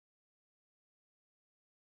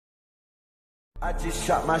I just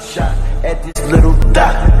shot my shot at this little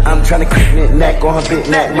dot. I'm trying to crick neck on her big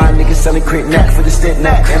neck. My niggas selling crick neck for the stick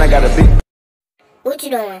neck, and I got a big. What you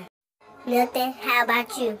doing? Nothing. How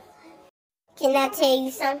about you? Can I tell you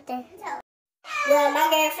something? Well, my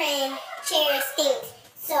girlfriend chair stinks,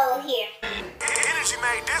 so here. Energy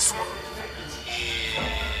made this one.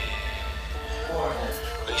 Oh,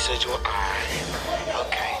 you said you were alright.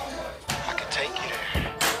 Okay, I can take you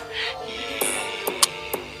there. Yeah.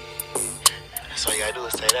 That's all you gotta do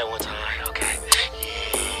is say that one time. Okay.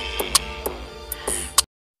 Yeah.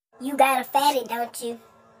 You got a fatty, don't you?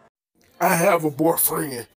 I have a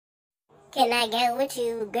boyfriend. Can I go with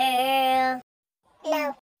you, girl?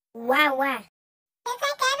 No. Why? Cause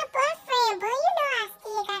I got a boyfriend, bro. You know I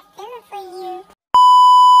still got feelings for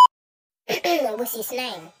you. What's his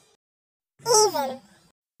name? Even.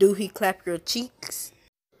 Do he clap your cheeks?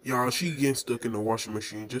 Y'all, she getting stuck in the washing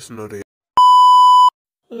machine. Just know that.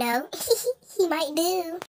 No, he might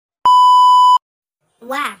do.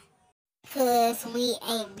 Why? Cause we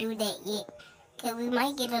ain't do that yet. Cause we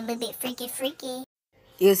might get a little bit freaky.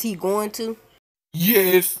 Is he going to?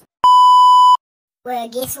 Yes. Well,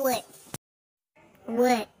 guess what?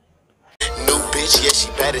 What? New bitch, yeah, she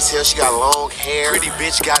bad as hell. She got long hair. Pretty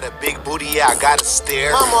bitch got a big booty, yeah, I gotta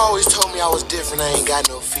stare. Mama always told me I was different, I ain't got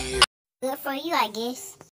no fear. Good for you, I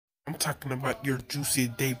guess. I'm talking about your juicy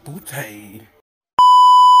day booty.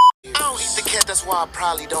 I don't eat the cat, that's why I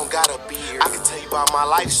probably don't got a beard. I can tell you about my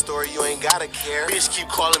life story, you ain't gotta care. Bitch keep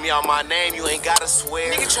calling me out my name, you ain't gotta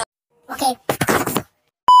swear. Nigga try. Okay.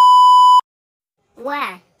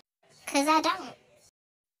 Why? Cause I don't.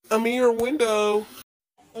 I'm in your window.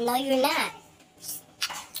 No, you're not.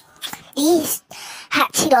 These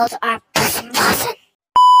hot Cheetos are bussin'.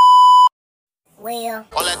 Well,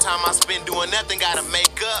 All that time I spent doing nothing, gotta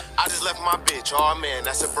make up. I just left my bitch, oh man,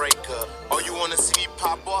 that's a breakup. Oh, you wanna see me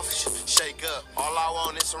pop off? Shake up. All I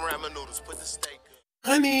want is some ramen noodles, put the steak up.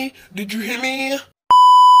 Honey, did you hear me?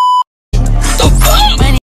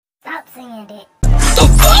 stop saying that.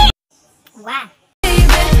 Why?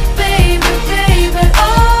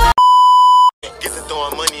 Get to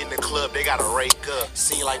throwing money in the club, they gotta rake up.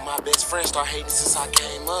 Seem like my best friend start hating since I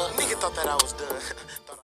came up. Nigga thought that I was done.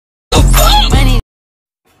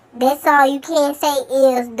 That's all you can say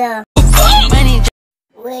is the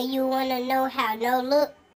well, you wanna know how no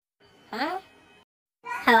look? Huh?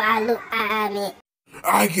 How I look, I mean.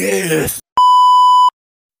 I guess.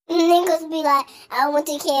 Niggas be like, I went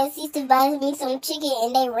to KFC to buy me some chicken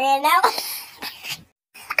and they ran out.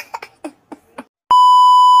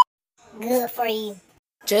 Good for you.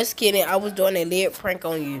 Just kidding. I was doing a lid prank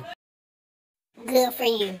on you. Good for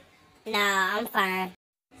you. Nah, I'm fine.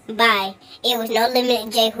 Bye. It was No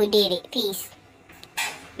Limit J who did it. Peace.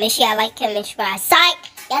 Make sure y'all like, comment, subscribe. Psych!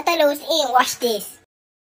 Y'all thought it was in. Watch this.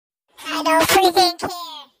 I don't freaking care.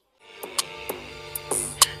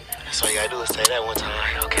 That's all you gotta do is say that one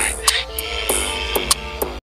time, okay?